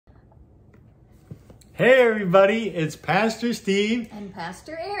Hey everybody, it's Pastor Steve and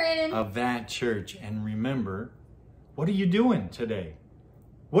Pastor Aaron of That Church. And remember, what are you doing today?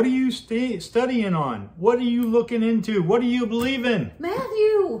 What are you studying on? What are you looking into? What do you believe in?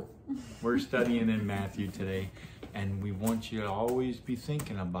 Matthew. We're studying in Matthew today, and we want you to always be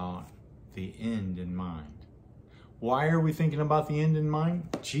thinking about the end in mind. Why are we thinking about the end in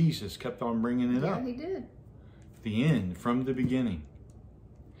mind? Jesus kept on bringing it up. Yeah, he did. The end from the beginning.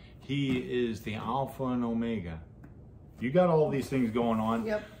 He is the Alpha and Omega. You got all these things going on.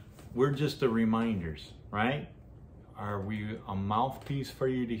 Yep. We're just the reminders, right? Are we a mouthpiece for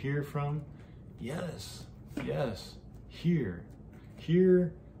you to hear from? Yes. Yes. Hear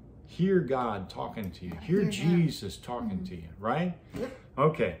God talking to you. Hear Jesus talking to you, right? Yep.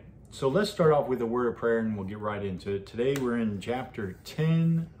 Okay. So let's start off with a word of prayer and we'll get right into it. Today we're in chapter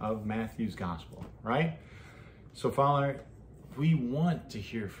 10 of Matthew's Gospel, right? So Father, we want to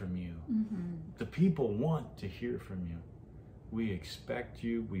hear from you. The people want to hear from you. We expect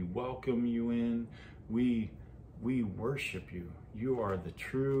you. We welcome you in. We worship you. You are the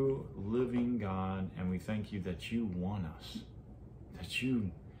true living God, and we thank you that you want us, that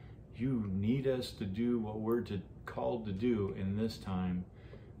you need us to do what we're called to do in this time,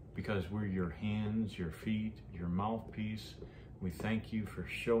 because we're your hands, your feet, your mouthpiece. We thank you for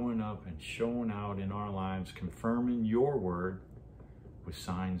showing up and showing out in our lives, confirming your word with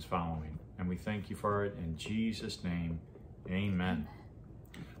signs following. And we thank you for it in Jesus' name. Amen.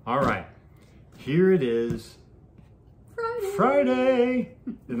 All right. Here it is. Friday.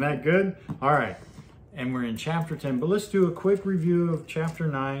 Isn't that good? All right. And we're in chapter 10. But let's do a quick review of chapter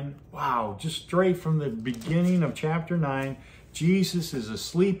 9. Wow. Just straight from the beginning of chapter 9. Jesus is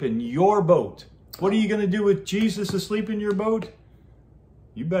asleep in your boat. What are you going to do with Jesus asleep in your boat?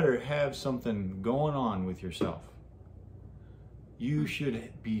 You better have something going on with yourself. You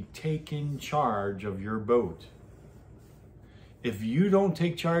should be taking charge of your boat. If you don't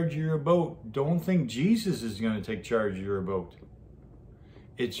take charge of your boat, don't think Jesus is going to take charge of your boat.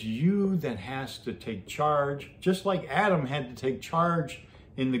 It's you that has to take charge, just like Adam had to take charge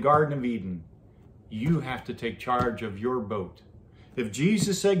in the Garden of Eden. You have to take charge of your boat. If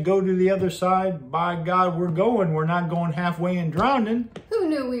Jesus said, go to the other side, by God, we're going. We're not going halfway and drowning. Who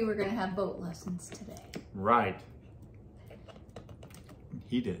knew we were going to have boat lessons today? Right.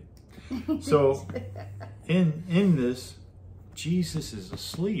 He did. So in this, Jesus is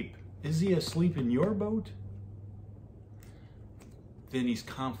asleep. Is he asleep in your boat? Then he's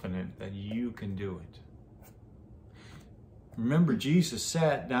confident that you can do it. Remember, Jesus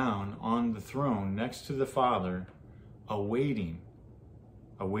sat down on the throne next to the Father, awaiting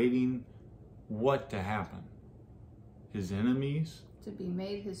what to happen. His enemies to be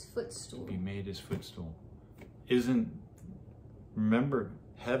made his footstool. To be made his footstool. Remember,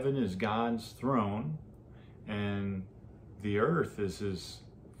 heaven is God's throne and the earth is his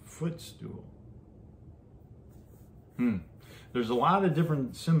footstool. There's a lot of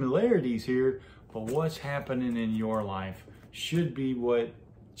different similarities here, but what's happening in your life should be what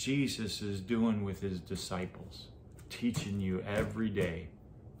Jesus is doing with his disciples, teaching you every day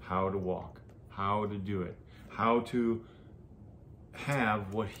how to walk, how to do it, how to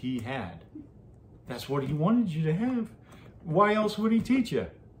have what he had. That's what he wanted you to have. Why else would he teach you?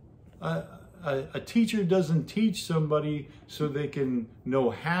 A teacher doesn't teach somebody so they can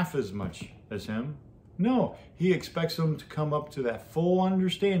know half as much as him. No, he expects them to come up to that full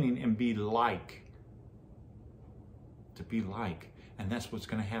understanding and be like. To be like. And that's what's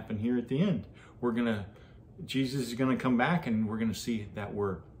going to happen here at the end. Jesus is going to come back and we're going to see that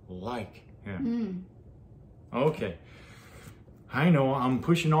we're like him. Okay. I know I'm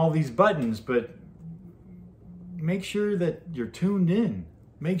pushing all these buttons, but make sure that you're tuned in.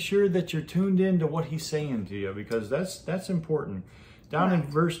 Make sure that you're tuned in to what he's saying to you, because that's important. Down in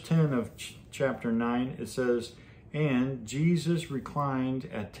verse 10 of chapter 9, it says, and Jesus reclined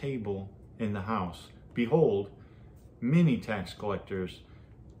at table in the house. Behold, many tax collectors,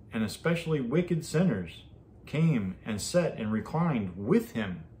 and especially wicked sinners, came and sat and reclined with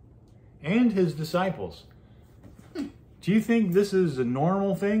him and his disciples. Do you think this is a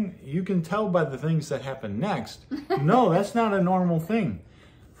normal thing? You can tell by the things that happen next. No, that's not a normal thing.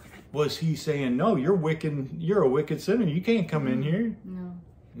 Was he saying, no, you're wicked, you're a wicked sinner, you can't come in here?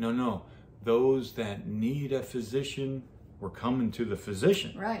 No. Those that need a physician were coming to the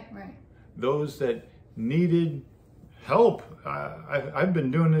physician. Right. Those that needed help, I've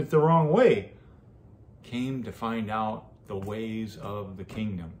been doing it the wrong way, came to find out the ways of the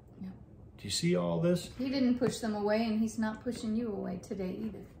kingdom. Do you see all this? He didn't push them away, and he's not pushing you away today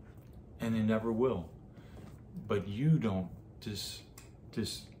either. And he never will. But you don't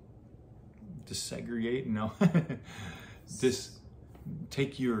desegregate, no.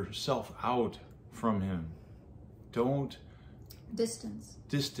 Take yourself out from him. Don't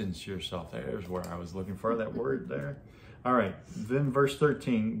distance yourself. There's where I was looking for, that word there. All right, then verse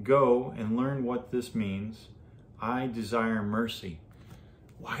 13, go and learn what this means. I desire mercy.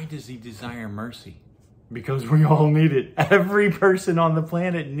 Why does he desire mercy? Because we all need it. Every person on the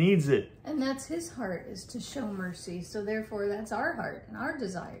planet needs it. And that's his heart, is to show mercy. So therefore, that's our heart and our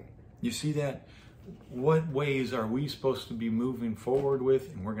desire. You see that? What ways are we supposed to be moving forward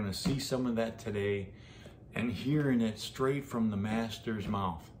with? And we're going to see some of that today and hearing it straight from the Master's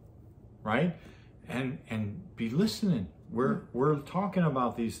mouth, right? And be listening. We're talking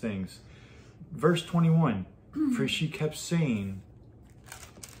about these things. Verse 21, for she kept saying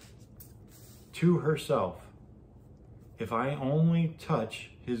to herself, if I only touch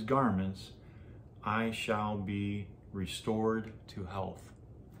his garments, I shall be restored to health.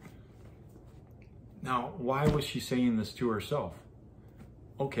 Now, why was she saying this to herself?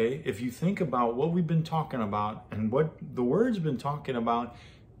 Okay, if you think about what we've been talking about and what the word's been talking about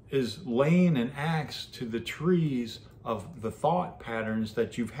is laying an axe to the trees of the thought patterns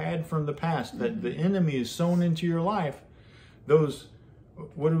that you've had from the past, that the enemy is sown into your life. Those,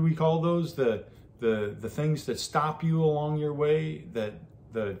 what do we call those? The things that stop you along your way, that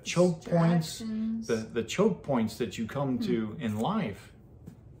the choke points, the choke points that you come to in life.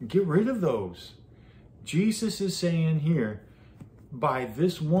 Get rid of those. Jesus is saying here, by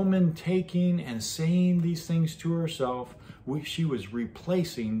this woman taking and saying these things to herself, she was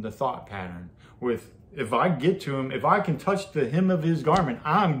replacing the thought pattern with, if I get to him, if I can touch the hem of his garment,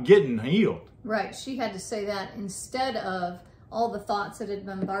 I'm getting healed. Right. She had to say that instead of all the thoughts that had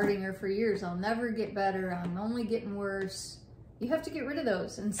been bombarding her for years. I'll never get better. I'm only getting worse. You have to get rid of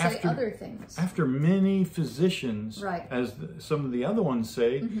those and say other things. After many physicians, right, as some of the other ones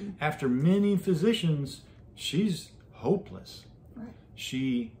say, after many physicians, she's hopeless. Right.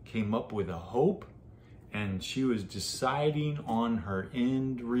 She came up with a hope, and she was deciding on her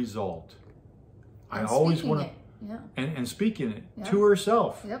end result. And I always want to, and speaking it to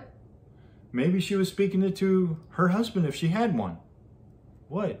herself. Yep. Maybe she was speaking it to her husband if she had one.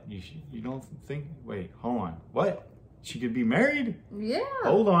 What? You don't think? Wait, hold on. What? She could be married? Yeah.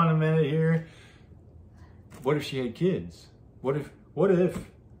 Hold on a minute here. What if she had kids? What if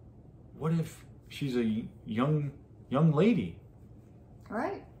she's a young lady?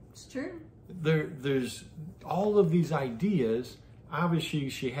 Right. It's true. There's all of these ideas. Obviously,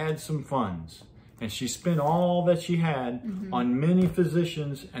 she had some funds, and she spent all that she had on many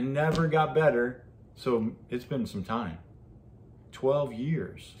physicians and never got better. So it's been some time. 12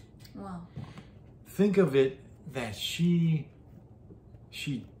 years. Wow. Think of it that she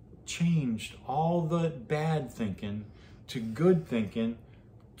changed all the bad thinking to good thinking,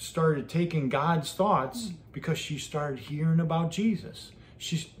 started taking God's thoughts because she started hearing about Jesus.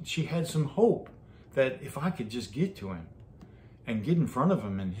 She had some hope that if I could just get to him and get in front of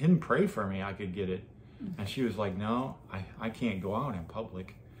him and him pray for me, I could get it. And she was like, no, I can't go out in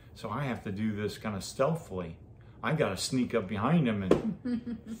public. So I have to do this kind of stealthily. I got to sneak up behind him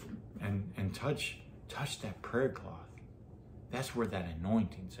and touch that prayer cloth. That's where that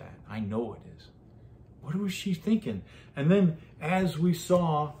anointing's at. I know it is. What was she thinking? And then as we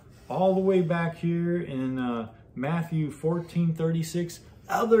saw all the way back here in Matthew 14:36,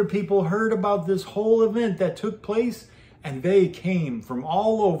 other people heard about this whole event that took place, and they came from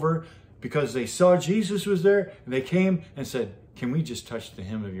all over because they saw Jesus was there, and they came and said, can we just touch the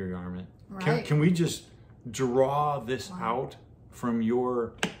hem of your garment? Right. Can we just draw this out from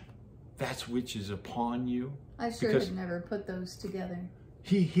your, that's which is upon you? I sure had never put those together.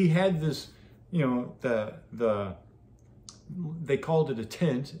 He had this, you know, they called it a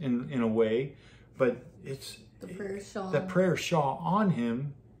tent in a way, but it's the prayer shawl. That prayer shawl on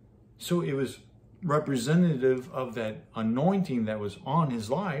him. So it was representative of that anointing that was on his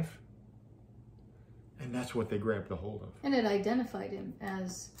life. And that's what they grabbed a hold of. And it identified him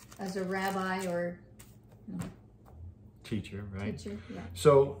as a rabbi or teacher, right? Teacher, yeah.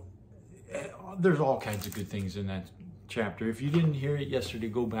 So there's all kinds of good things in that chapter. If you didn't hear it yesterday,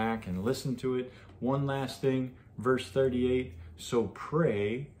 go back and listen to it. One last thing, verse 38. So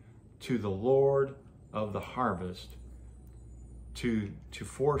pray to the Lord of the harvest to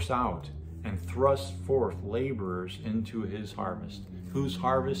force out and thrust forth laborers into his harvest. Whose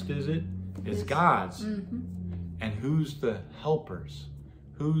harvest is it? It's God's. And who's the helpers?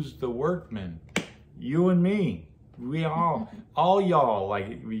 Who's the workmen? You and me. We all y'all,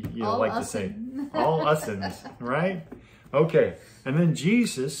 like you like to say. All usins, right? Okay. And then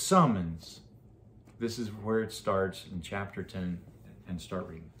Jesus summons. This is where it starts in chapter 10, and start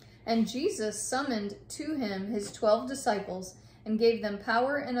reading. And Jesus summoned to him his 12 disciples and gave them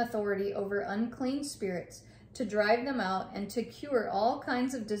power and authority over unclean spirits to drive them out and to cure all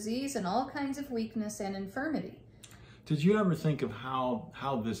kinds of disease and all kinds of weakness and infirmity. Did you ever think of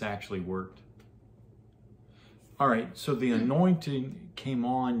how this actually worked? All right, so the anointing came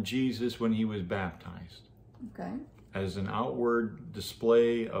on Jesus when he was baptized. Okay. As an outward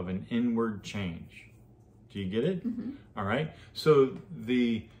display of an inward change. Do you get it? Mm-hmm. All right. So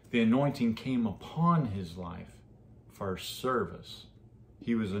the anointing came upon his life for service.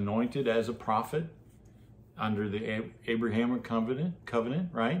 He was anointed as a prophet under the Abrahamic covenant,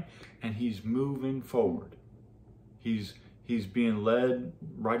 right? And he's moving forward. He's being led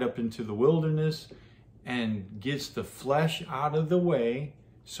right up into the wilderness and gets the flesh out of the way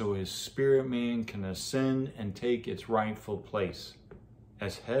so his spirit man can ascend and take its rightful place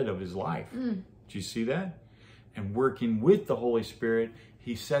as head of his life. Do you see that? And working with the Holy Spirit,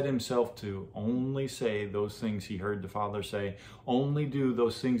 he set himself to only say those things he heard the Father say, only do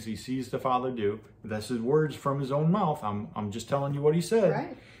those things he sees the Father do. That's his words from his own mouth. I'm just telling you what he said.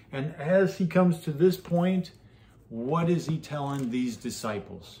 Right. And as he comes to this point, what is he telling these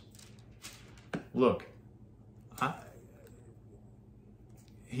disciples? Look,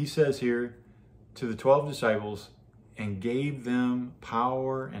 he says here to the 12 disciples, and gave them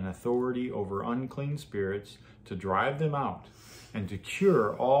power and authority over unclean spirits to drive them out and to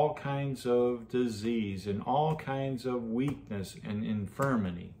cure all kinds of disease and all kinds of weakness and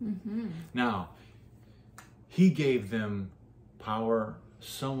infirmity. Mm-hmm. Now, he gave them power,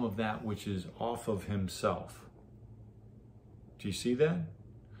 some of that which is off of himself. Do you see that?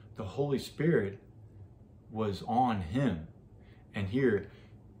 The Holy Spirit was on him. And here,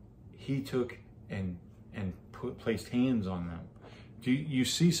 he took and placed hands on them. Do you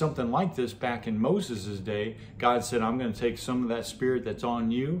see something like this back in Moses' day? God said, I'm going to take some of that spirit that's on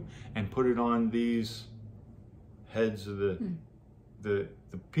you and put it on these heads of the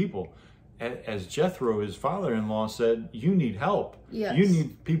people. As Jethro, his father-in-law, said, you need help. Yes. You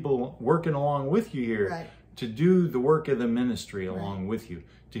need people working along with you here, right, to do the work of the ministry along with you,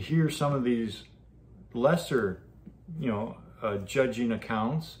 to hear some of these lesser, judging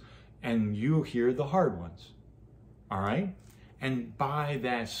accounts, and you hear the hard ones. All right? And by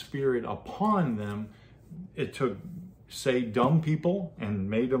that spirit upon them, it took, say, dumb people and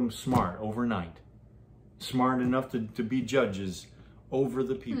made them smart overnight. Smart enough to be judges over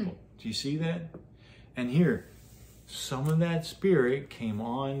the people. Do you see that? And here, some of that spirit came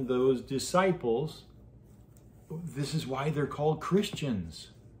on those disciples. This is why they're called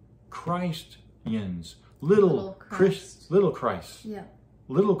Christians. Christians. Little Christ. Little Christ. Yeah.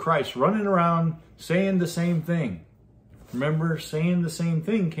 Little Christ running around saying the same thing. Remember, saying the same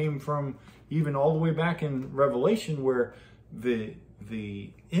thing came from even all the way back in Revelation, where the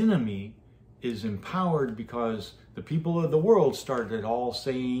enemy is empowered because the people of the world started all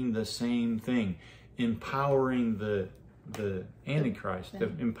saying the same thing, empowering the Antichrist,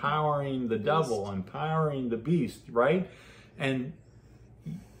 empowering the devil, empowering the beast, right? And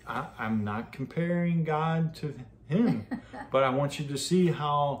I'm not comparing God to him, but I want you to see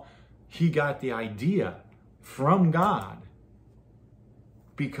how he got the idea from God,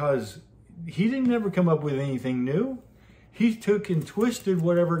 because he didn't ever come up with anything new. He took and twisted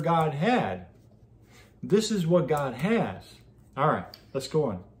whatever God had. This is what God has. All right, let's go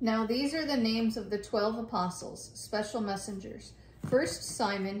on. Now these are the names of the 12 apostles, special messengers. First,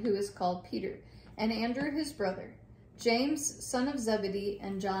 Simon, who is called Peter, and Andrew his brother, James, son of Zebedee,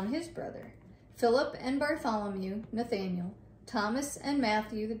 and John his brother, Philip and Bartholomew, Nathanael, Thomas and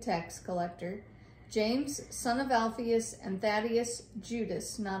Matthew the tax collector, James, son of Alphaeus, and Thaddeus,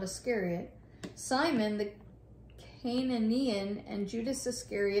 Judas, not Iscariot, Simon the Canaanian, and Judas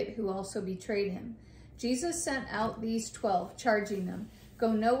Iscariot, who also betrayed him. Jesus sent out these 12, charging them,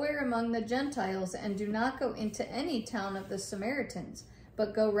 go nowhere among the Gentiles, and do not go into any town of the Samaritans,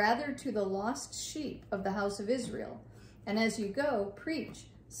 but go rather to the lost sheep of the house of Israel. And as you go, preach,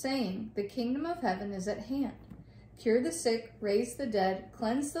 saying, the kingdom of heaven is at hand. Cure the sick, raise the dead,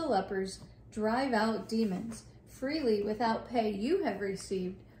 cleanse the lepers, drive out demons. Freely without pay you have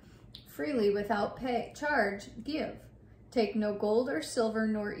received, freely without charge give. Take no gold or silver,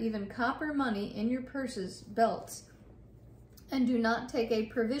 nor even copper money in your purses, belts. And do not take a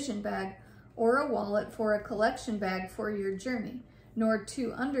provision bag or a wallet for a collection bag for your journey, nor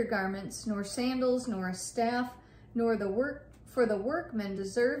 2 undergarments, nor sandals, nor a staff, nor for the workman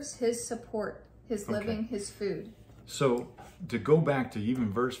deserves his support, his living, his food. So to go back to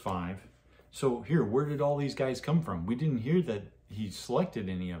even verse 5, so here, where did all these guys come from? We didn't hear that he selected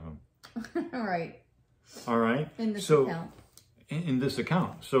any of them. All right. All right. In this account. in this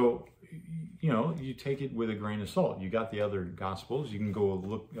account. So, you know, you take it with a grain of salt. You got the other Gospels. You can go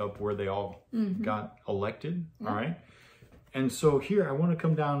look up where they all got elected, all right? And so here, I want to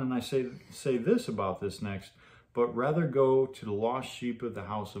come down and I say this about this next, but rather go to the lost sheep of the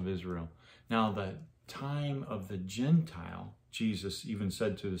house of Israel. Now, the time of the Gentile, Jesus even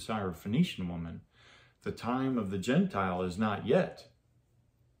said to the Syrophoenician woman, the time of the Gentile is not yet.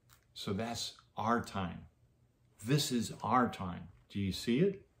 So that's our time. This is our time. Do you see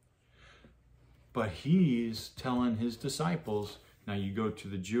it? But he's telling his disciples, now you go to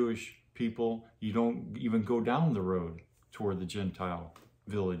the Jewish people, you don't even go down the road toward the Gentile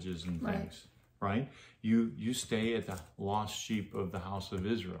villages and things, right? You stay at the lost sheep of the house of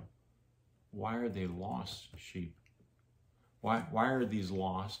Israel. Why are they lost sheep? Why are these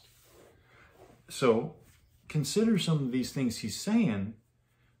lost? So consider some of these things he's saying,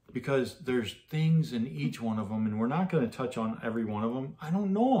 because there's things in each one of them, and we're not going to touch on every one of them. I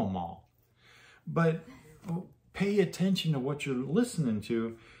don't know them all. But pay attention to what you're listening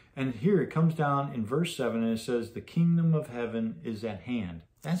to. And here it comes down in verse 7, and it says, the kingdom of heaven is at hand.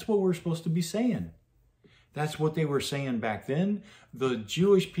 That's what we're supposed to be saying. That's what they were saying back then. The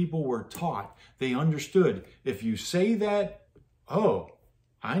Jewish people were taught. They understood. If you say that, oh,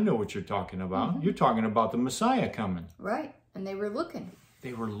 I know what you're talking about. You're talking about the Messiah coming. Right. And they were looking.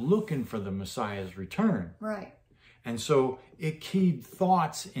 They were looking for the Messiah's return. Right. And so it keyed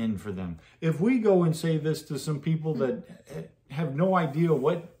thoughts in for them. If we go and say this to some people that have no idea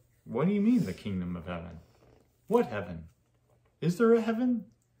what do you mean the kingdom of heaven? What heaven? Is there a heaven?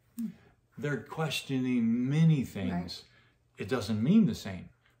 They're questioning many things. Right. It doesn't mean the same.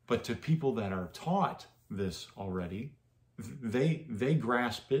 But to people that are taught this already, they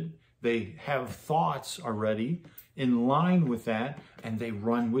grasp it. They have thoughts already in line with that, and they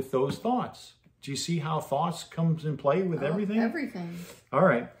run with those thoughts. Do you see how thoughts comes in play with everything? Everything. All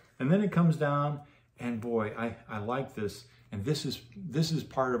right. And then it comes down, and boy, I like this. And this is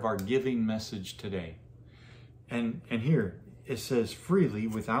part of our giving message today. And here it says, freely,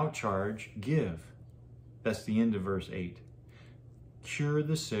 without charge, give. That's the end of verse 8. Cure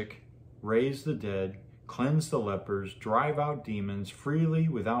the sick, raise the dead, cleanse the lepers, drive out demons. Freely,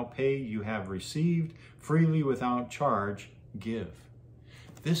 without pay, you have received. Freely, without charge, give.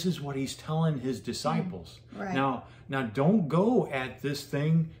 This is what he's telling his disciples. Right. Now don't go at this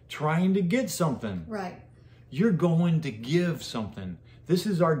thing trying to get something. Right. You're going to give something. This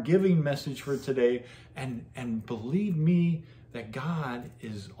is our giving message for today. And believe me that God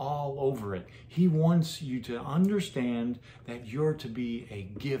is all over it. He wants you to understand that you're to be a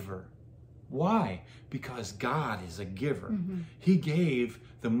giver. Why? Because God is a giver. He gave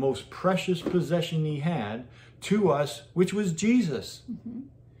the most precious possession he had to us, which was Jesus.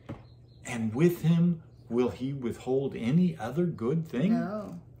 And with him, will he withhold any other good thing?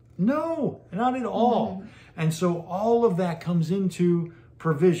 No, not at all. And so all of that comes into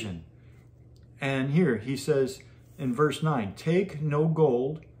provision. And here he says in verse 9, take no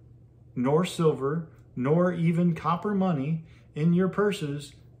gold, nor silver, nor even copper money in your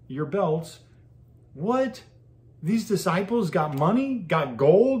purses, your belts. What? These disciples got money, got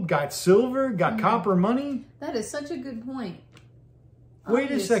gold, got silver, got copper money? That is such a good point. Wait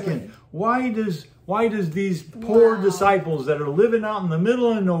a second. Why does these poor disciples that are living out in the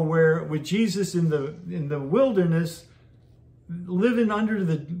middle of nowhere with Jesus in the wilderness, living under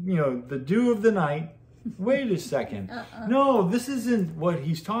the the dew of the night? Wait a second. No, this isn't what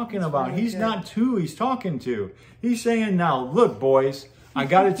he's talking about. Really he's good. not who he's talking to. He's saying, now look, boys, I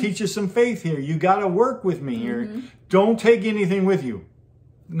got to teach you some faith here. You got to work with me here. Don't take anything with you.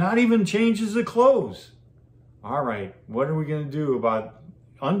 Not even changes of clothes. All right, what are we going to do about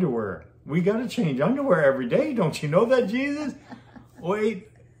underwear? We got to change underwear every day. Don't you know that, Jesus? Wait.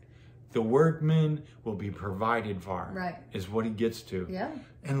 The workmen will be provided for. Right. Is what he gets to. Yeah.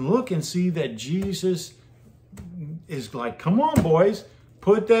 And look and see that Jesus is like, come on, boys.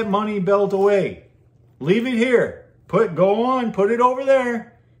 Put that money belt away. Leave it here. Go on, put it over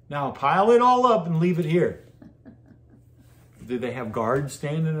there. Now pile it all up and leave it here. Did they have guards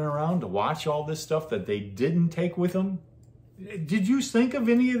standing around to watch all this stuff that they didn't take with them? Did you think of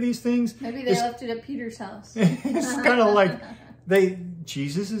any of these things? Maybe they left it at Peter's house. It's kind of like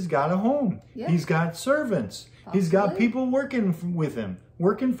Jesus has got a home. Yeah. He's got servants. Possibly. He's got people working with him,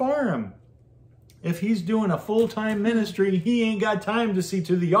 working for him. If he's doing a full-time ministry, he ain't got time to see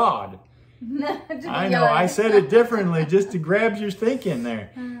to the odd. I know, I said it differently just to grab your thinking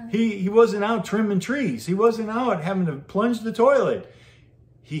there. He wasn't out trimming trees. He wasn't out having to plunge the toilet.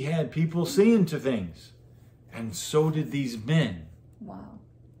 He had people seeing to things. And so did these men. Wow.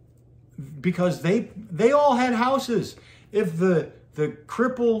 Because they all had houses. If the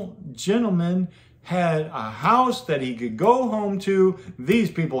crippled gentleman had a house that he could go home to, these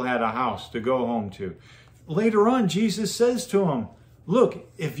people had a house to go home to. Later on, Jesus says to him, look,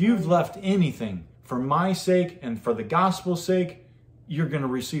 if you've left anything for my sake and for the gospel's sake, you're going to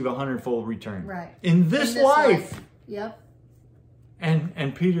receive 100-fold return. Right. In this life. Yep.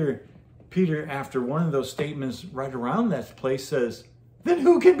 And Peter, after one of those statements right around that place, says, then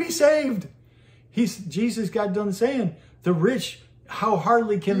who can be saved? Jesus got done saying, the rich, how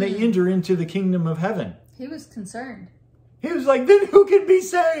hardly can they enter into the kingdom of heaven? He was concerned. He was like, then who can be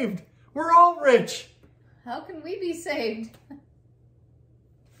saved? We're all rich. How can we be saved?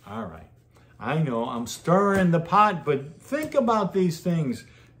 All right. I know I'm stirring the pot, but think about these things.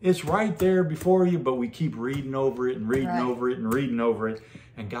 It's right there before you, but we keep reading over it and reading over it and reading over it.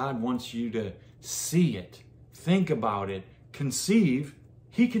 And God wants you to see it, think about it, conceive.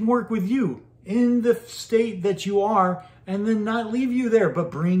 He can work with you in the state that you are and then not leave you there,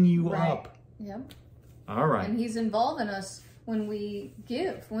 but bring you up. Yep. All right. And he's involving us when we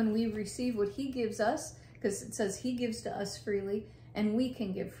give, when we receive what he gives us, because it says he gives to us freely and we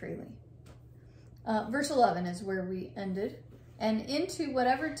can give freely. Verse 11 is where we ended. And into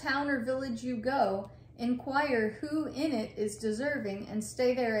whatever town or village you go, inquire who in it is deserving and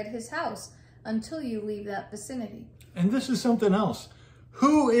stay there at his house until you leave that vicinity. And this is something else.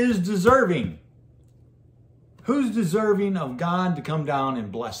 Who is deserving? Who's deserving of God to come down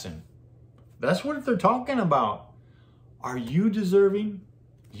and bless him? That's what they're talking about. Are you deserving?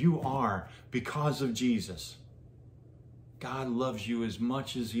 You are, because of Jesus. God loves you as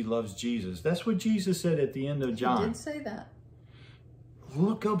much as he loves Jesus. That's what Jesus said at the end of John. He did say that.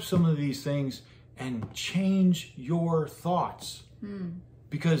 Look up some of these things and change your thoughts.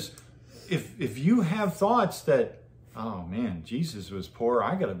 Because if you have thoughts that, oh man, Jesus was poor,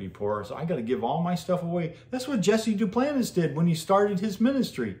 I got to be poor, so I got to give all my stuff away. That's what Jesse Duplantis did when he started his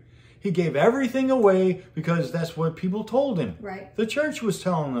ministry. He gave everything away because that's what people told him. Right. The church was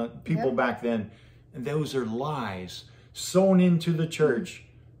telling the people back then. And those are lies sown into the church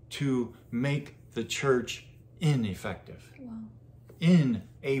to make the church ineffective. Wow.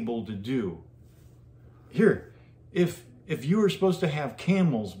 Unable to do. Here, if you were supposed to have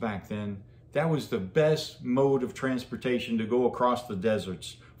camels back then, that was the best mode of transportation to go across the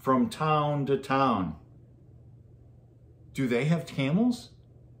deserts from town to town. Do they have camels?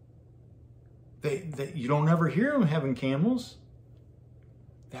 You don't ever hear them having camels.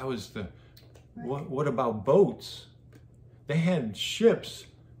 That was the... What about boats? They had ships.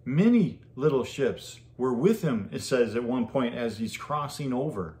 Many little ships were with him, it says at one point, as he's crossing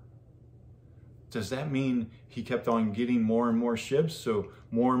over. Does that mean he kept on getting more and more ships so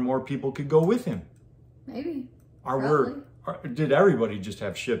more and more people could go with him? Maybe. Did everybody just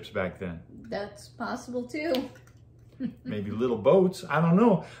have ships back then? That's possible too. Maybe little boats. I don't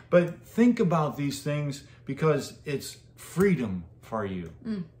know. But think about these things because it's freedom for you.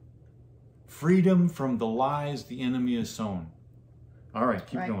 Freedom from the lies the enemy has sown. All right,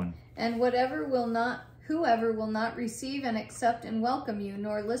 keep going. And whoever will not receive and accept and welcome you,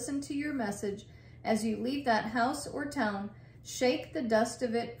 nor listen to your message as you leave that house or town, shake the dust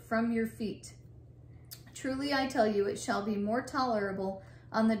of it from your feet. Truly I tell you, it shall be more tolerable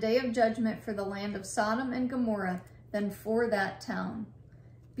on the day of judgment for the land of Sodom and Gomorrah than for that town.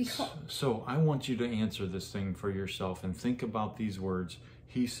 So I want you to answer this thing for yourself and think about these words.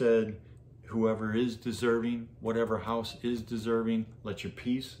 He said, whoever is deserving, whatever house is deserving, let your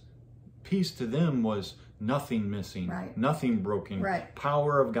peace. Peace to them was nothing missing, nothing broken.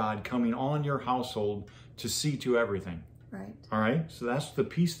 Power of God coming on your household to see to everything. Right. All right? So that's the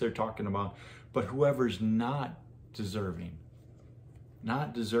peace they're talking about. But whoever's not deserving,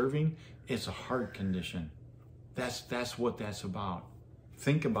 it's a heart condition. That's what that's about.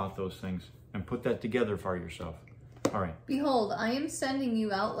 Think about those things and put that together for yourself. All right. Behold, I am sending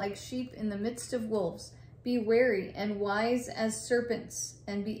you out like sheep in the midst of wolves. Be wary and wise as serpents,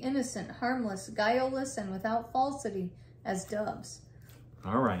 and be innocent, harmless, guileless, and without falsity as doves.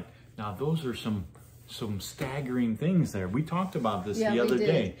 All right. Now, those are some staggering things there. We talked about this the other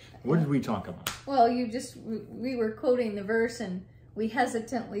day. What did we talk about? Well, we were quoting the verse, and we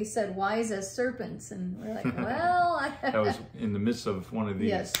hesitantly said wise as serpents, and we're like, well... That was in the midst of one of these.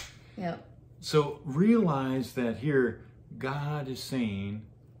 Yes. Yep. So realize that here, God is saying,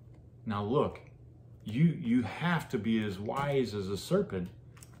 now look, you have to be as wise as a serpent.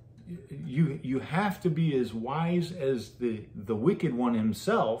 You have to be as wise as the wicked one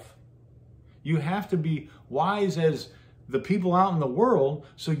himself. You have to be wise as the people out in the world,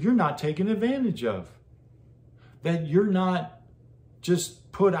 so you're not taken advantage of. That you're not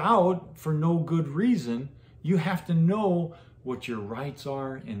just put out for no good reason. You have to know what your rights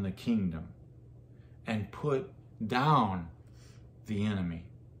are in the kingdom and put down the enemy.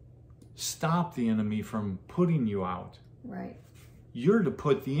 Stop the enemy from putting you out. Right. You're to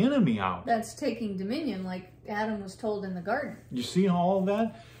put the enemy out. That's taking dominion, like Adam was told in the garden. You see all of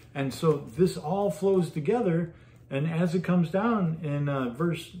that? And so this all flows together. And as it comes down in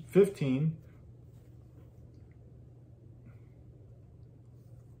verse 15,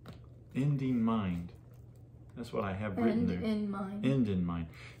 end in mind. That's what I have written there. End in mind. End in mind.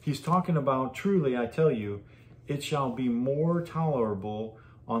 He's talking about, truly, I tell you, it shall be more tolerable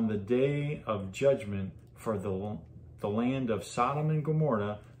on the day of judgment for the land of Sodom and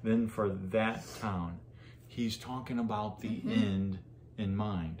Gomorrah than for that town. He's talking about the end in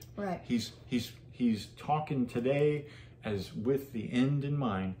mind. Right. He's talking today as with the end in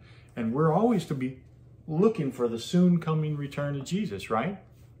mind. And we're always to be looking for the soon coming return of Jesus, right?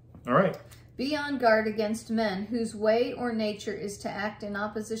 All right. Be on guard against men whose way or nature is to act in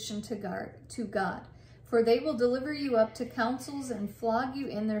opposition to God. For they will deliver you up to councils and flog you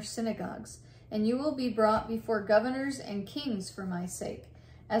in their synagogues, and you will be brought before governors and kings for my sake,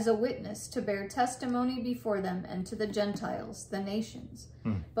 as a witness to bear testimony before them and to the Gentiles, the nations.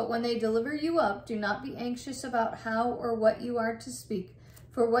 But when they deliver you up, do not be anxious about how or what you are to speak,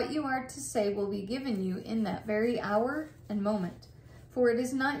 for what you are to say will be given you in that very hour and moment. For it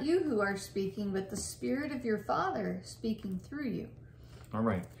is not you who are speaking, but the Spirit of your Father speaking through you. All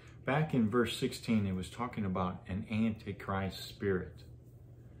right. Back in verse 16, it was talking about an Antichrist spirit.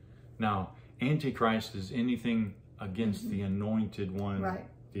 Now, Antichrist is anything against the anointed one, Right.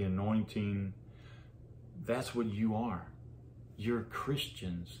 the anointing. That's what you are. You're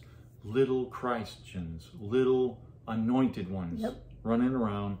Christians, little Christians, little anointed ones, running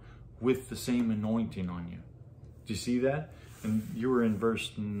around with the same anointing on you. Do you see that? And you were in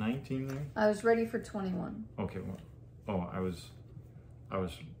verse 19 there? I was ready for 21. Okay. Well, oh, I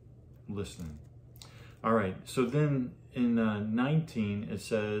was listening. All right. So then in 19, it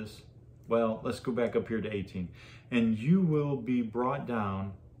says, well, let's go back up here to 18. And you will be brought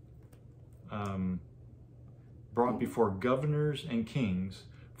down, brought before governors and kings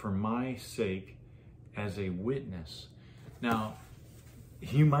for my sake as a witness. Now,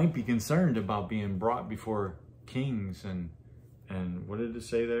 you might be concerned about being brought before kings and what did it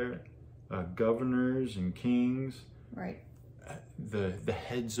say there? Governors and kings. Right. The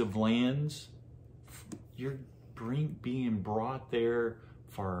heads of lands. You're being brought there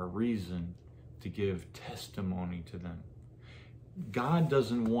for a reason, to give testimony to them. God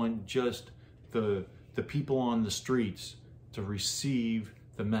doesn't want just the people on the streets to receive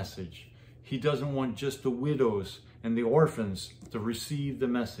the message. He doesn't want just the widows and the orphans to receive the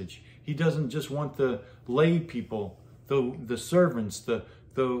message. He doesn't just want the lay people, the servants,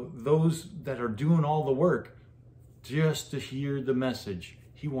 those that are doing all the work, just to hear the message.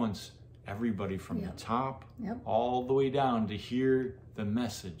 He wants everybody from the top all the way down to hear the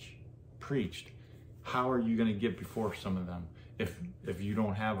message preached. How are you going to get before some of them? If you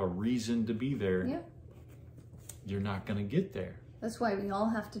don't have a reason to be there, you're not going to get there. That's why we all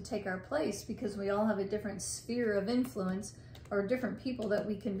have to take our place, because we all have a different sphere of influence or different people that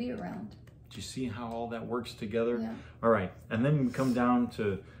we can be around. Do you see how all that works together? Yeah. All right. And then we come down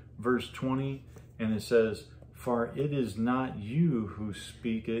to verse 20, and it says, for it is not you who's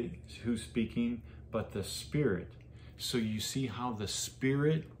speaking, but the Spirit. So you see how the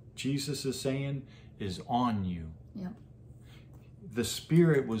Spirit, Jesus is saying, is on you. Yeah. The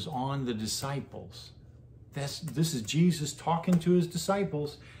Spirit was on the disciples. This is Jesus talking to his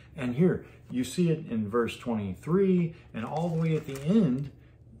disciples. And here, you see it in verse 23, and all the way at the end,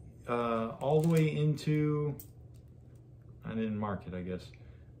 all the way into, I didn't mark it, I guess.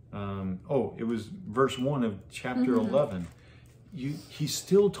 It was verse 1 of chapter 11. He's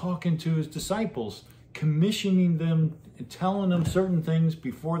still talking to his disciples, commissioning them, telling them certain things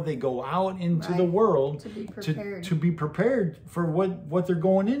before they go out into the world to be prepared for what they're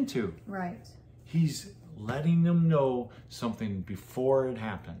going into. Right. He's letting them know something before it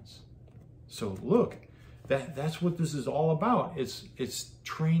happens. So look, that's what this is all about. It's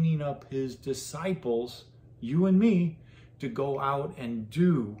training up his disciples, you and me, to go out and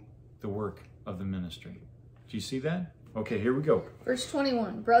do the work of the ministry. Do you see that? Okay, here we go. Verse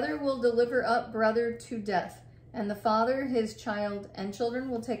 21, brother will deliver up brother to death, and the father his child, and children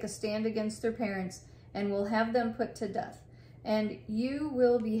will take a stand against their parents, and will have them put to death. And you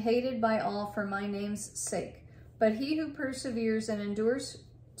will be hated by all for my name's sake. But he who perseveres and endures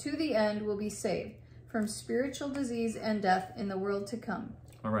to the end will be saved from spiritual disease and death in the world to come.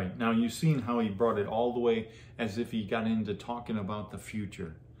 All right, now you've seen how he brought it all the way as if he got into talking about the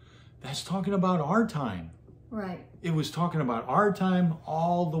future. That's talking about our time. Right. It was talking about our time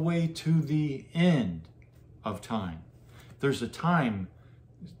all the way to the end of time. There's a time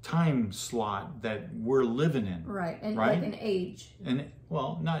slot that we're living in. Right. And right? like an age. And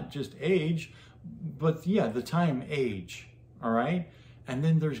well, not just age, but yeah, the time age. All right. And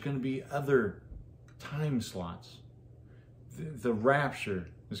then there's going to be other time slots. The rapture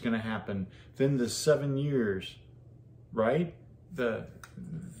is going to happen. Then the 7 years, right? The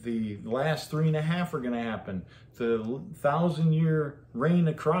last 3.5 are going to happen. The 1,000-year reign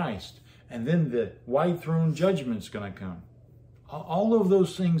of Christ. And then the white throne judgment's going to come. All of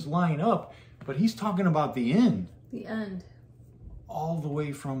those things line up, but he's talking about the end. The end. All the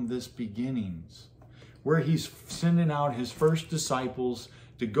way from this beginnings, where he's sending out his first disciples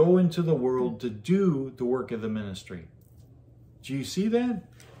to go into the world to do the work of the ministry. Do you see that?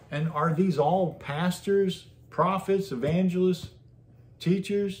 And are these all pastors, prophets, evangelists,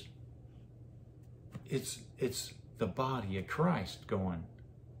 teachers? It's the body of Christ going.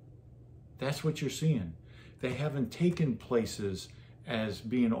 That's what you're seeing. They haven't taken places as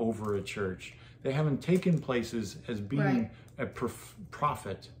being over a church. They haven't taken places as being a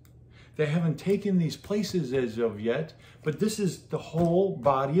prophet. They haven't taken these places as of yet, but this is the whole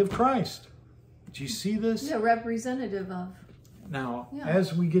body of Christ. Do you see this? Yeah, representative of. Now,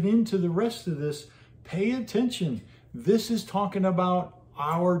 as we get into the rest of this, pay attention. This is talking about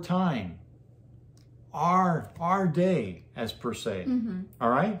our time, our day, as per se.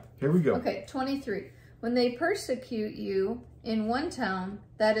 All right, here we go. Okay, 23. When they persecute you in one town,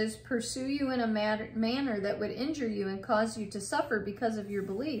 that is, pursue you in a manner that would injure you and cause you to suffer because of your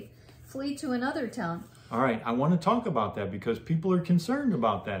belief, flee to another town. All right, I want to talk about that because people are concerned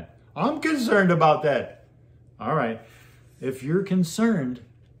about that. I'm concerned about that. All right, if you're concerned,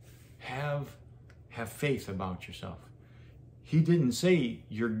 have faith about yourself. He didn't say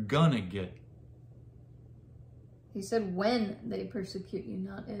you're gonna get. He said when they persecute you,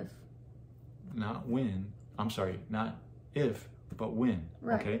 not if. Not when. I'm sorry, not if, but when.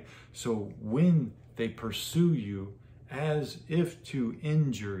 Right. Okay? So when they pursue you as if to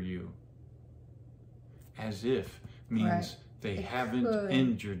injure you. As if means they haven't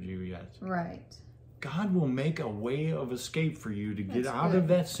injured you yet. Right. God will make a way of escape for you to get out of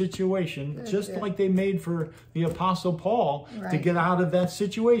that situation, just like they made for the Apostle Paul to get out of that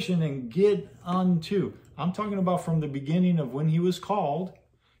situation and get unto. I'm talking about from the beginning of when he was called.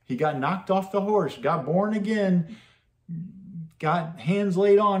 He got knocked off the horse, got born again, got hands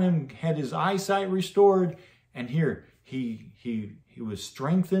laid on him, had his eyesight restored, and here he was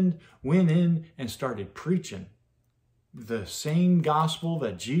strengthened, went in and started preaching the same gospel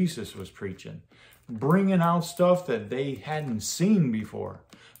that Jesus was preaching, bringing out stuff that they hadn't seen before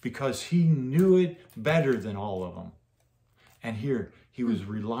because he knew it better than all of them. And here he was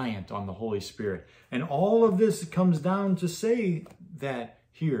reliant on the Holy Spirit. And all of this comes down to say that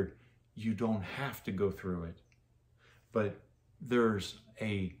here, you don't have to go through it. But there's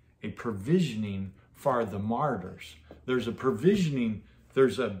a provisioning for the martyrs. There's a provisioning,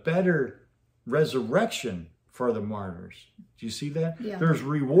 there's a better resurrection for the martyrs. Do you see that? Yeah. There's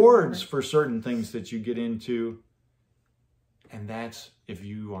rewards for certain things that you get into. And that's if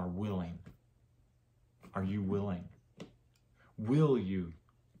you are willing. Are you willing? Will you?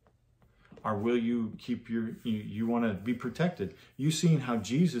 Or will you keep you want to be protected? You've seen how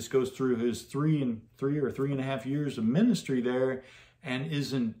Jesus goes through his 3 or 3.5 years of ministry there and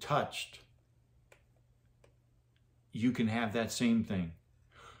isn't touched. You can have that same thing.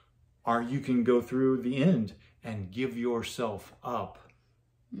 Or you can go through the end and give yourself up.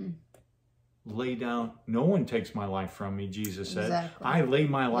 Lay down. No one takes my life from me, Jesus said. Exactly. I lay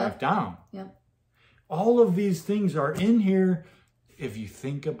my life down. Yep. All of these things are in here. If you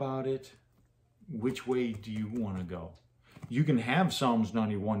think about it, which way do you want to go? You can have Psalms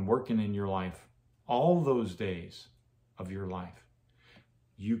 91 working in your life all those days of your life.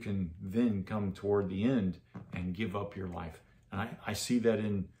 You can then come toward the end and give up your life. And I see that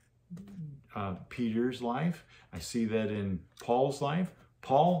in Peter's life. I see that in Paul's life.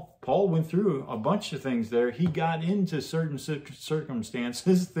 Paul went through a bunch of things there. He got into certain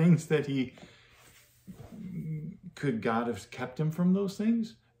circumstances, things that could God have kept him from those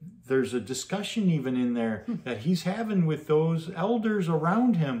things? There's a discussion even in there that he's having with those elders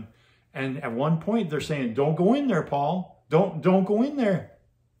around him. And at one point they're saying, don't go in there, Paul. Don't go in there.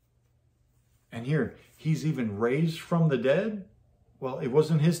 And here, he's even raised from the dead. Well, it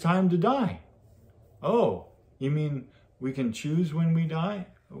wasn't his time to die. Oh, you mean we can choose when we die?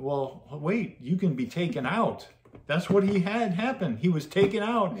 Well, wait, you can be taken out. That's what he had happen. He was taken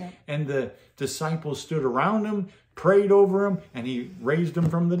out, and the disciples stood around him, prayed over him, and he raised him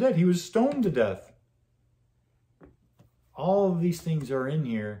from the dead. He was stoned to death. All of these things are in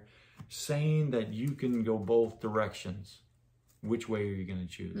here saying that you can go both directions. Which way are you going to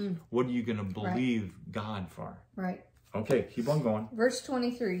choose? What are you going to believe God for? Right. Okay, keep on going. Verse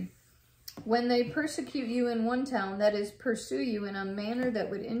 23. When they persecute you in one town, that is, pursue you in a manner that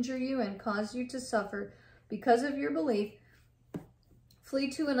would injure you and cause you to suffer because of your belief, flee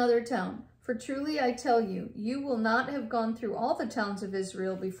to another town. For truly I tell you, you will not have gone through all the towns of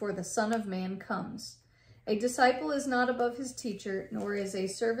Israel before the Son of Man comes. A disciple is not above his teacher, nor is a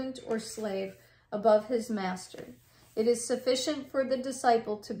servant or slave above his master. It is sufficient for the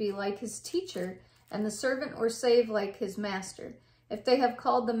disciple to be like his teacher, and the servant or slave like his master. If they have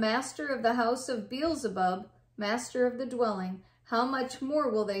called the master of the house of Beelzebub, master of the dwelling, how much more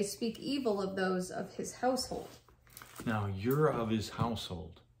will they speak evil of those of his household? Now, you're of his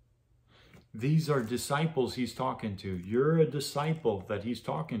household. These are disciples he's talking to. You're a disciple that he's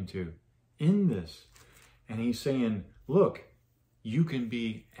talking to in this. And he's saying, look, you can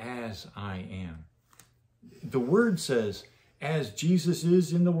be as I am. The word says, as Jesus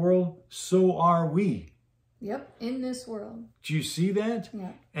is in the world, so are we. Yep, in this world. Do you see that?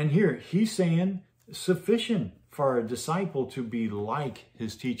 Yeah. And here, he's saying, sufficient for a disciple to be like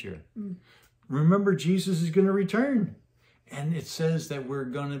his teacher. Remember, Jesus is going to return. And it says that we're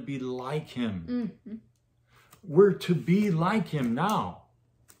going to be like him. We're to be like him now.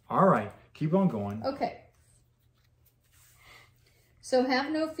 All right, keep on going. Okay. So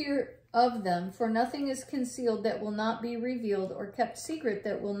have no fear of them, for nothing is concealed that will not be revealed, or kept secret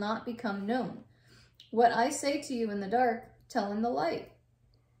that will not become known. What I say to you in the dark, tell in the light.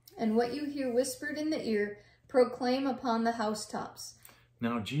 And what you hear whispered in the ear, proclaim upon the housetops.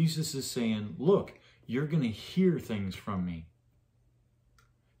 Now Jesus is saying, look, you're going to hear things from me.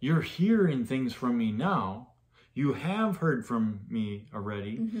 You're hearing things from me now. You have heard from me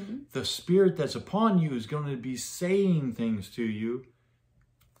already. The Spirit that's upon you is going to be saying things to you.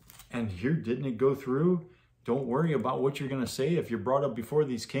 And here, didn't it go through? Don't worry about what you're going to say if you're brought up before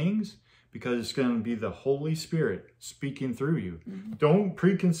these kings, because it's going to be the Holy Spirit speaking through you. Don't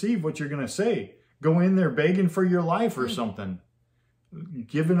preconceive what you're going to say. Go in there begging for your life or something.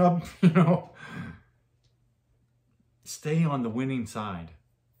 Giving up, Stay on the winning side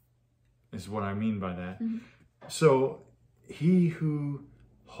is what I mean by that. So he who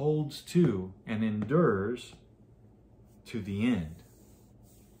holds to and endures to the end.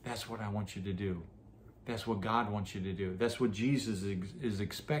 That's what I want you to do. That's what God wants you to do. That's what Jesus is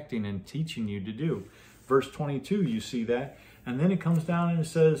expecting and teaching you to do. Verse 22, you see that. And then it comes down and it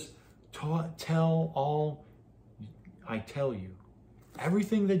says, tell all I tell you.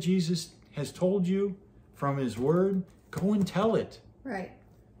 Everything that Jesus has told you from his word, go and tell it. Right.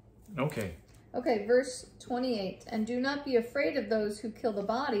 Okay. Okay, verse 28. And do not be afraid of those who kill the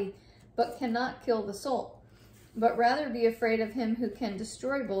body, but cannot kill the soul. But rather be afraid of him who can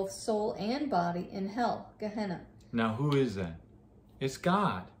destroy both soul and body in hell, Gehenna. Now, who is that? It's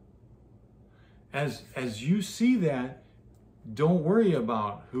God. As you see that, don't worry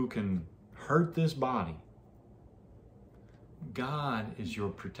about who can hurt this body. God is your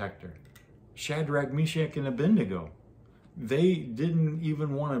protector. Shadrach, Meshach, and Abednego, they didn't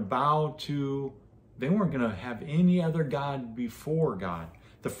even want to bow to, they weren't going to have any other God before God.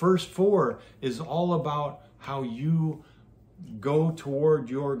 The first four is all about how you go toward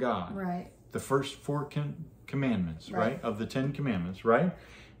your God. Right. The first four commandments, right? Of the 10 commandments, right?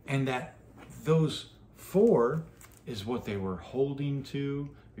 And that those four is what they were holding to,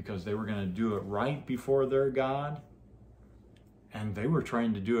 because they were going to do it right before their God. And they were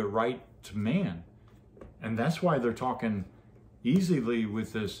trying to do it right to man. And that's why they're talking easily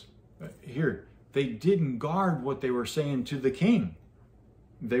with this. Here, they didn't guard what they were saying to the king.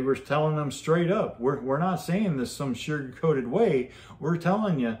 They were telling them straight up. We're not saying this some sugar-coated way. We're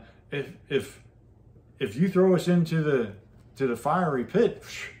telling you, if you throw us into the fiery pit,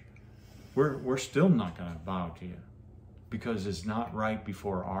 we're still not going to bow to you, because it's not right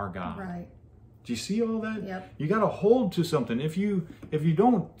before our God. Right. Do you see all that? Yep. You got to hold to something. If you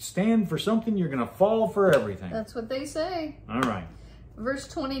don't stand for something, you're going to fall for everything. That's what they say. All right. Verse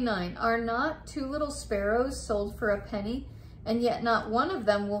 29. Are not 2 little sparrows sold for a penny? And yet not one of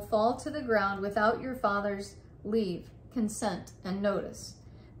them will fall to the ground without your Father's leave, consent, and notice.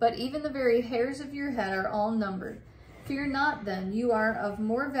 But even the very hairs of your head are all numbered. Fear not then, you are of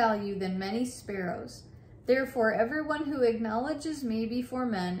more value than many sparrows. Therefore everyone who acknowledges me before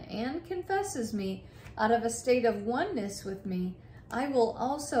men and confesses me out of a state of oneness with me, I will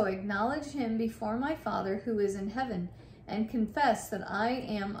also acknowledge him before my Father who is in heaven, and confess that I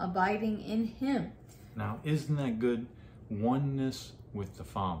am abiding in him. Now, isn't that good? Oneness with the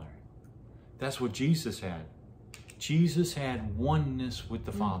Father. That's what Jesus had. Jesus had oneness with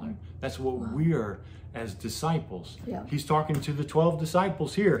the Father. That's what we are as disciples. Yeah. He's talking to the 12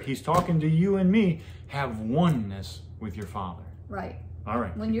 disciples here. He's talking to you and me. Have oneness with your Father. Right. All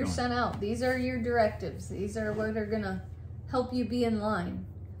right. When you're sent out, these are your directives. These are what are going to help you be in line.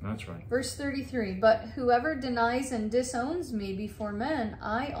 That's right. Verse 33, but whoever denies and disowns me before men,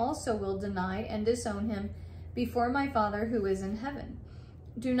 I also will deny and disown him before my Father who is in heaven.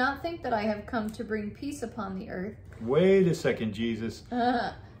 Do not think that I have come to bring peace upon the earth. Wait a second, Jesus.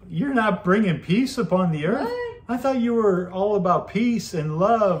 You're not bringing peace upon the earth? What? I thought you were all about peace and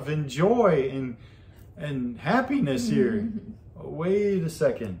love and joy and happiness here. Wait a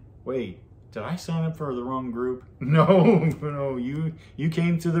second. Wait. Did I sign up for the wrong group? No, you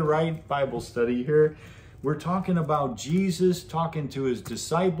came to the right Bible study here. We're talking about Jesus talking to his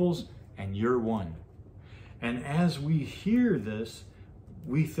disciples, and you're one. And as we hear this,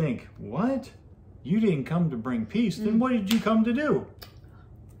 we think, what? You didn't come to bring peace. Then what did you come to do?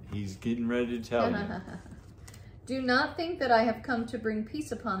 He's getting ready to tell you. Do not think that I have come to bring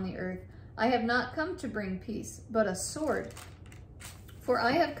peace upon the earth. I have not come to bring peace, but a sword. For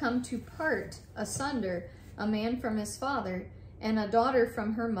I have come to part asunder a man from his father, and a daughter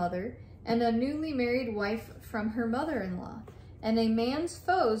from her mother, and a newly married wife from her mother-in-law. And a man's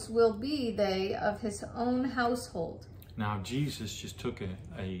foes will be they of his own household. Now, Jesus just took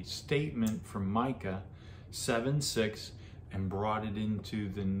a statement from Micah 7:6 and brought it into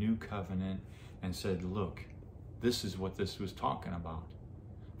the new covenant and said, look, this is what this was talking about.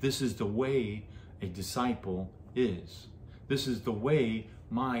 This is the way a disciple is. This is the way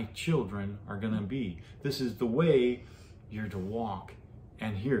my children are going to be. This is the way you're to walk.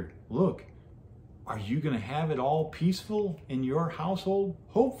 And here, look, are you going to have it all peaceful in your household?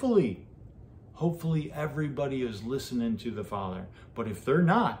 Hopefully. Hopefully everybody is listening to the Father. But if they're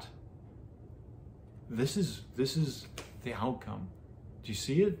not, this is the outcome. Do you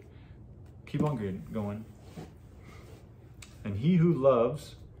see it? Keep on going. And he who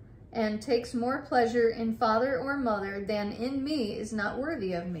loves and takes more pleasure in father or mother than in me is not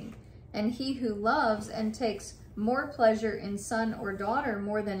worthy of me. And he who loves and takes more pleasure in son or daughter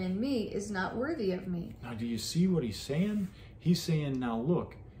more than in me is not worthy of me. Now, do you see what he's saying? He's saying, now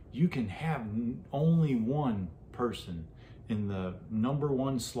look, you can have only one person in the number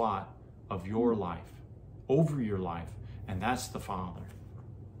one slot of your life, over your life, and that's the Father,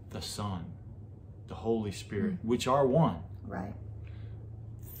 the Son, the Holy Spirit, which are one. Right.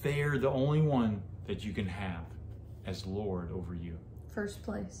 They're the only one that you can have as Lord over you. First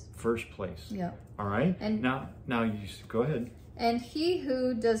place. First place. Yeah. All right? And now you go ahead. And he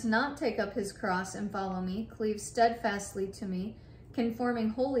who does not take up his cross and follow me cleaves steadfastly to me, conforming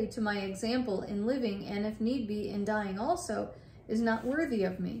wholly to my example in living, and if need be in dying also, is not worthy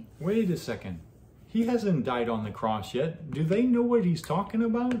of me. Wait a second. He hasn't died on the cross yet. Do they know what he's talking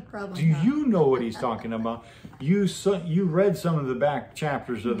about? Probably Do not. you know what he's talking about? You read some of the back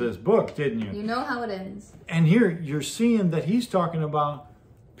chapters of this book, didn't you? You know how it ends. And here you're seeing that he's talking about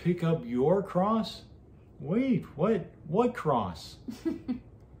pick up your cross. Wait, what cross?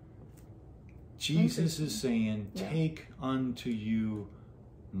 Jesus is saying, take unto you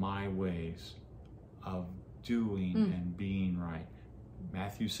my ways of doing and being right.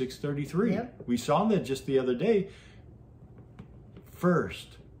 Matthew 6:33. Yep. We saw that just the other day.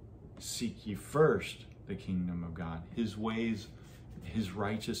 First, seek ye first the kingdom of God, his ways, his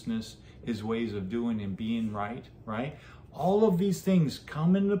righteousness, his ways of doing and being right, right? All of these things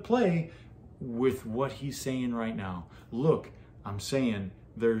come into play with what he's saying right now. Look, I'm saying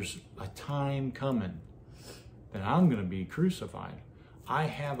there's a time coming that I'm going to be crucified. I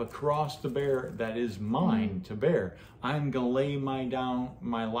have a cross to bear that is mine to bear. I'm going to lay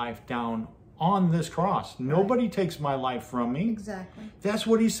my life down on this cross. Nobody takes my life from me. Exactly. That's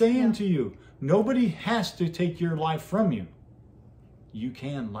what he's saying to you. Nobody has to take your life from you. You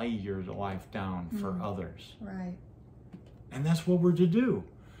can lay your life down for others. Right. And that's what we're to do.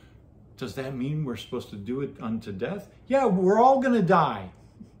 Does that mean we're supposed to do it unto death? Yeah, we're all going to die.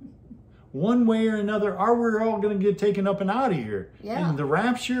 One way or another, or we're all going to get taken up and out of here. Yeah. And the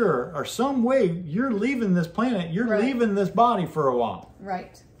rapture or some way, you're leaving this planet. You're leaving this body for a while.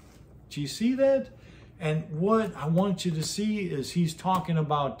 Right. Do you see that? And what I want you to see is he's talking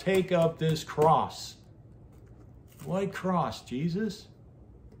about take up this cross. What cross, Jesus?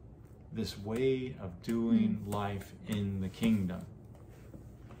 This way of doing life in the kingdom.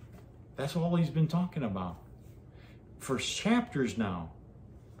 That's all he's been talking about. For chapters now,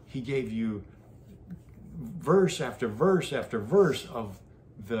 he gave you verse after verse after verse of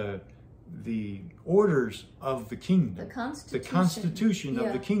the orders of the kingdom. The Constitution. The Constitution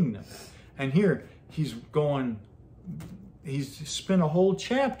of the kingdom. And here he's going, he's spent a whole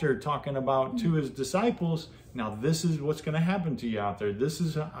chapter talking about to his disciples, now this is what's going to happen to you out there. This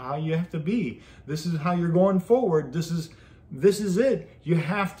is how you have to be. This is how you're going forward. This is it. You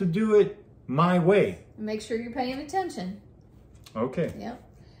have to do it my way. Make sure you're paying attention. Okay. Yep.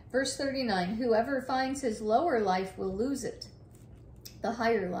 Verse 39, whoever finds his lower life will lose it, the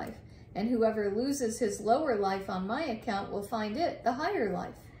higher life. And whoever loses his lower life on my account will find it, the higher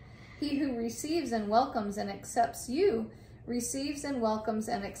life. He who receives and welcomes and accepts you, receives and welcomes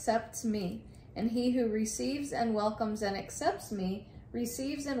and accepts me. And he who receives and welcomes and accepts me,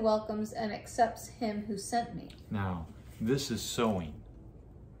 receives and welcomes and accepts him who sent me. Now, this is sowing.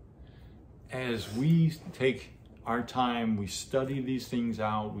 As we take our time, we study these things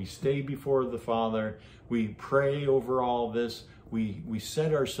out, we stay before the Father, we pray over all this, we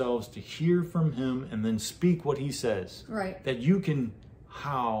set ourselves to hear from him and then speak what he says. Right. That you can,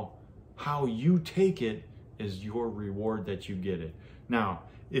 how you take it is your reward that you get it. Now,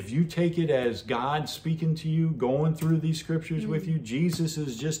 if you take it as God speaking to you, going through these scriptures with you, Jesus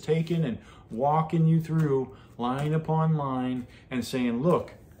is just taking and walking you through line upon line and saying,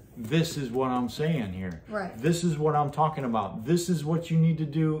 look, this is what I'm saying here. Right. This is what I'm talking about. This is what you need to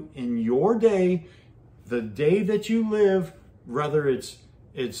do in your day, the day that you live, whether it's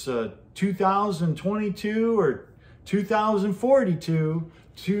 2022 or 2042,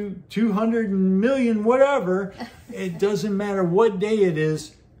 200 million, whatever. It doesn't matter what day it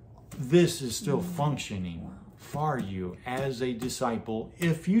is. This is still functioning for you as a disciple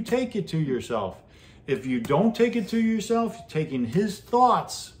if you take it to yourself. If you don't take it to yourself, taking his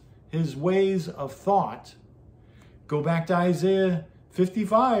thoughts, his ways of thought, go back to Isaiah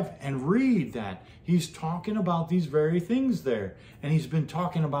 55 and read that. He's talking about these very things there. And he's been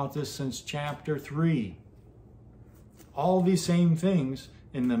talking about this since chapter 3. All these same things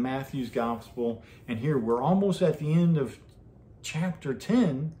in the Matthew's gospel. And here we're almost at the end of chapter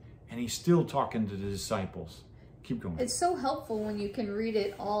 10, and he's still talking to the disciples. Keep going. It's so helpful when you can read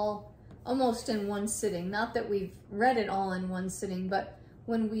it all almost in one sitting. Not that we've read it all in one sitting, but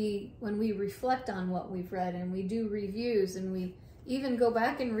when we reflect on what we've read and we do reviews and we even go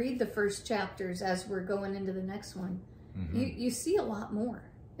back and read the first chapters as we're going into the next one, you see a lot more.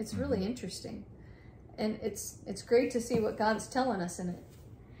 It's really interesting. And it's great to see what God's telling us in it.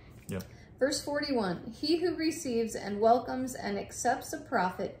 Yep. Verse 41, he who receives and welcomes and accepts a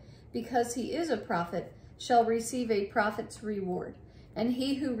prophet because he is a prophet shall receive a prophet's reward. And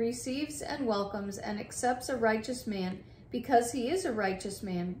he who receives and welcomes and accepts a righteous man because he is a righteous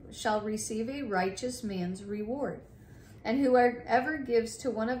man shall receive a righteous man's reward. And whoever gives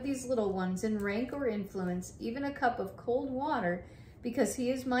to one of these little ones in rank or influence even a cup of cold water because he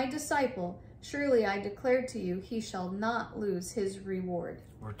is my disciple, surely I declare to you, he shall not lose his reward.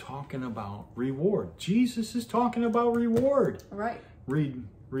 We're talking about reward. Jesus is talking about reward. Right. Read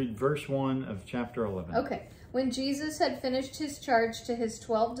verse 1 of chapter 11. Okay. When Jesus had finished his charge to his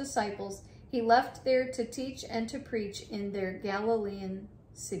 12 disciples, he left there to teach and to preach in their Galilean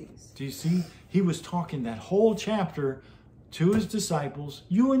cities. Do you see? He was talking that whole chapter to his disciples,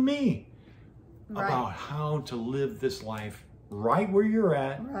 you and me, about how to live this life right where you're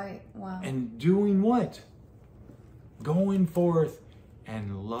at. Right. Wow. And doing what? Going forth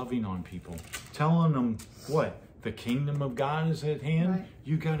and loving on people. Telling them what? The kingdom of God is at hand. Right.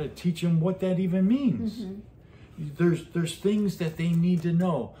 You got to teach them what that even means. There's things that they need to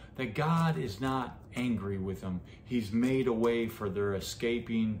know, that God is not angry with them. He's made a way for their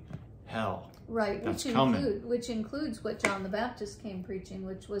escaping hell. Right, That's which includes what John the Baptist came preaching,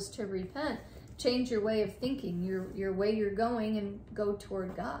 which was to repent, change your way of thinking, your way you're going, and go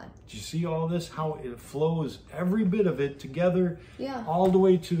toward God. Do you see all this? How it flows, every bit of it together, all the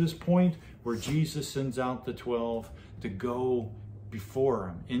way to this point where Jesus sends out the 12 to go before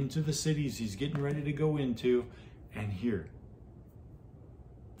him into the cities he's getting ready to go into, and here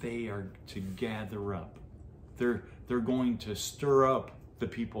they are to gather up. They're going to stir up the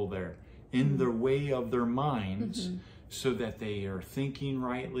people there in the way of their minds, so that they are thinking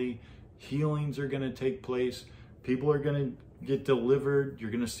rightly. Healings are going to take place. People are going to get delivered.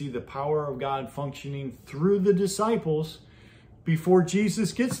 You're going to see the power of God functioning through the disciples before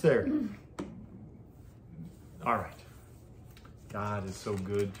Jesus gets there. All right. God is so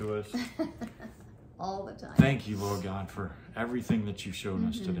good to us. All the time. Thank you, Lord God, for everything that you've shown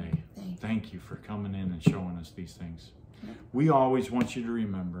us today. Thank you for coming in and showing us these things. We always want you to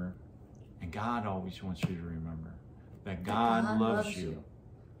remember, and God always wants you to remember, that God loves you,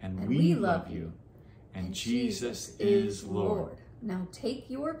 and we love you, and Jesus is Lord. Now take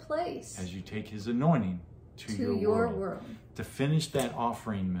your place as you take his anointing to your world. To finish that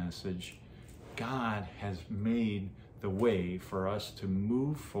offering message, God has made the way for us to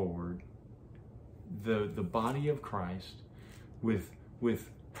move forward the body of Christ with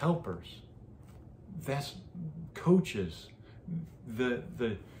helpers. That's coaches,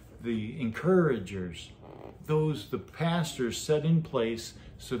 the encouragers, the pastors set in place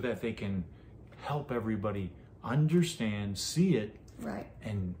so that they can help everybody understand, see it, right,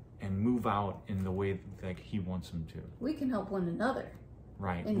 and move out in the way that he wants them to. We can help one another.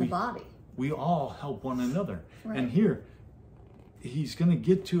 Right. In the body. We all help one another. Right. And here, he's going to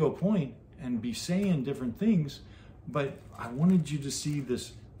get to a point and be saying different things, but I wanted you to see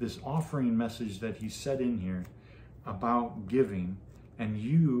this offering message that he said in here about giving, and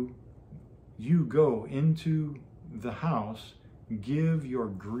you go into the house, give your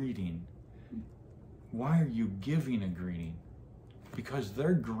greeting. Why are you giving a greeting? Because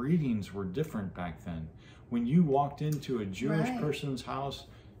their greetings were different back then. When you walked into a Jewish right. person's house,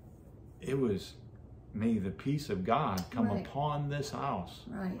 it was, may the peace of God come right. upon this house.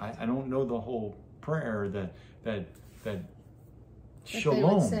 Right. I don't know the whole prayer that shalom, they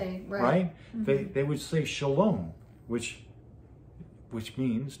would say, right? Mm-hmm. They would say shalom, which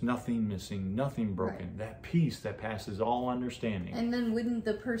means nothing missing, nothing broken. Right. That peace that passes all understanding. And then wouldn't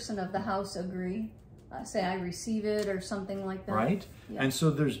the person of the house agree? Say, I receive it, or something like that. Right? Yeah. And so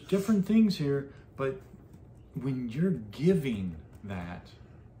there's different things here, but when you're giving that,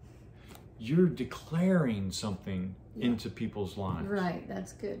 you're declaring something yeah. into people's lives. Right,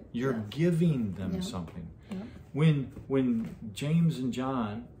 that's good. You're yeah. giving them yeah. something. Yeah. When James and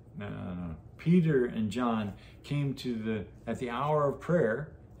John, Peter and John came at the hour of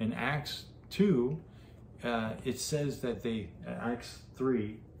prayer in Acts 2, it says that Acts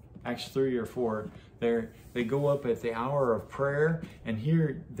 3 or 4, they go up at the hour of prayer, and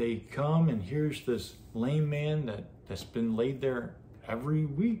here they come, and here's this lame man that's been laid there every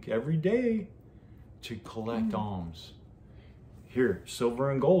week, every day, to collect alms. Here,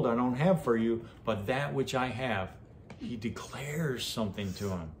 silver and gold I don't have for you, but that which I have. He declares something to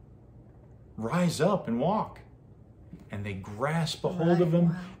him. Rise up and walk. And they grasp a hold of him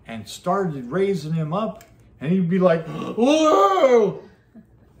wow. and started raising him up, and he'd be like, whoa!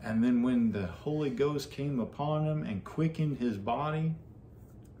 And then when the Holy Ghost came upon him and quickened his body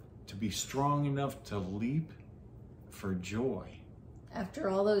to be strong enough to leap for joy. After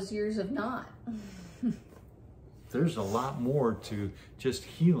all those years of not. There's a lot more to just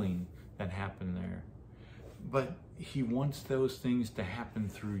healing that happened there. But he wants those things to happen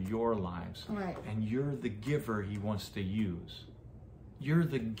through your lives. Right. And you're the giver he wants to use. You're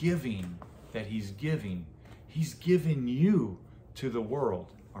the giving that he's giving. He's given you to the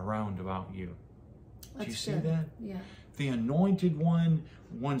world around about you. Do you see that? Yeah. The Anointed One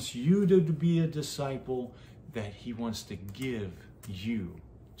wants you to be a disciple, that he wants to give you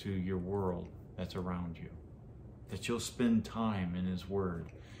to your world that's around you. That you'll spend time in his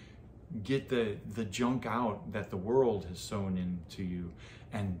word. Get the junk out that the world has sown into you,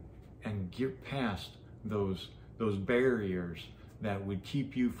 and get past those barriers that would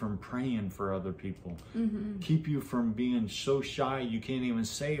keep you from praying for other people, keep you from being so shy you can't even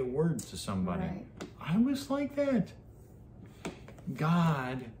say a word to somebody. Right. I was like that.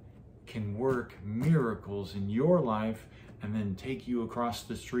 God can work miracles in your life and then take you across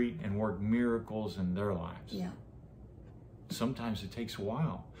the street and work miracles in their lives. Yeah. Sometimes it takes a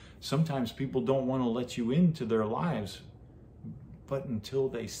while. Sometimes people don't want to let you into their lives, but until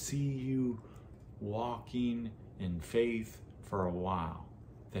they see you walking in faith for a while,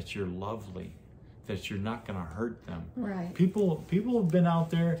 that you're lovely, that you're not going to hurt them. Right. People have been out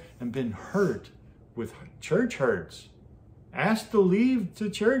there and been hurt with church hurts, asked to leave to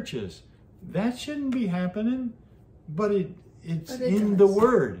churches. That shouldn't be happening, but it's in the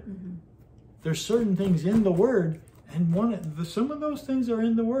Word. There's certain things in the Word, and some of those things are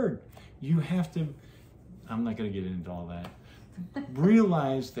in the Word. You have to, I'm not going to get into all that.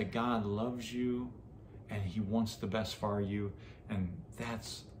 Realize that God loves you and he wants the best for you. And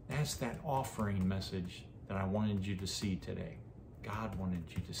that's that offering message that I wanted you to see today. God wanted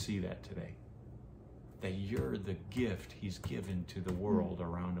you to see that today. That you're the gift he's given to the world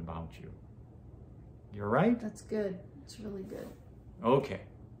around about you. You're right? That's good. It's really good. Okay.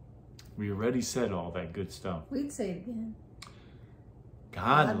 We already said all that good stuff. We'd say it again.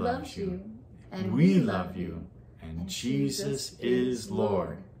 God loves you. And we love you. And Jesus is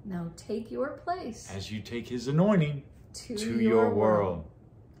Lord. Now take your place as you take his anointing to your world.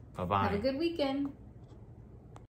 Bye-bye. Have a good weekend.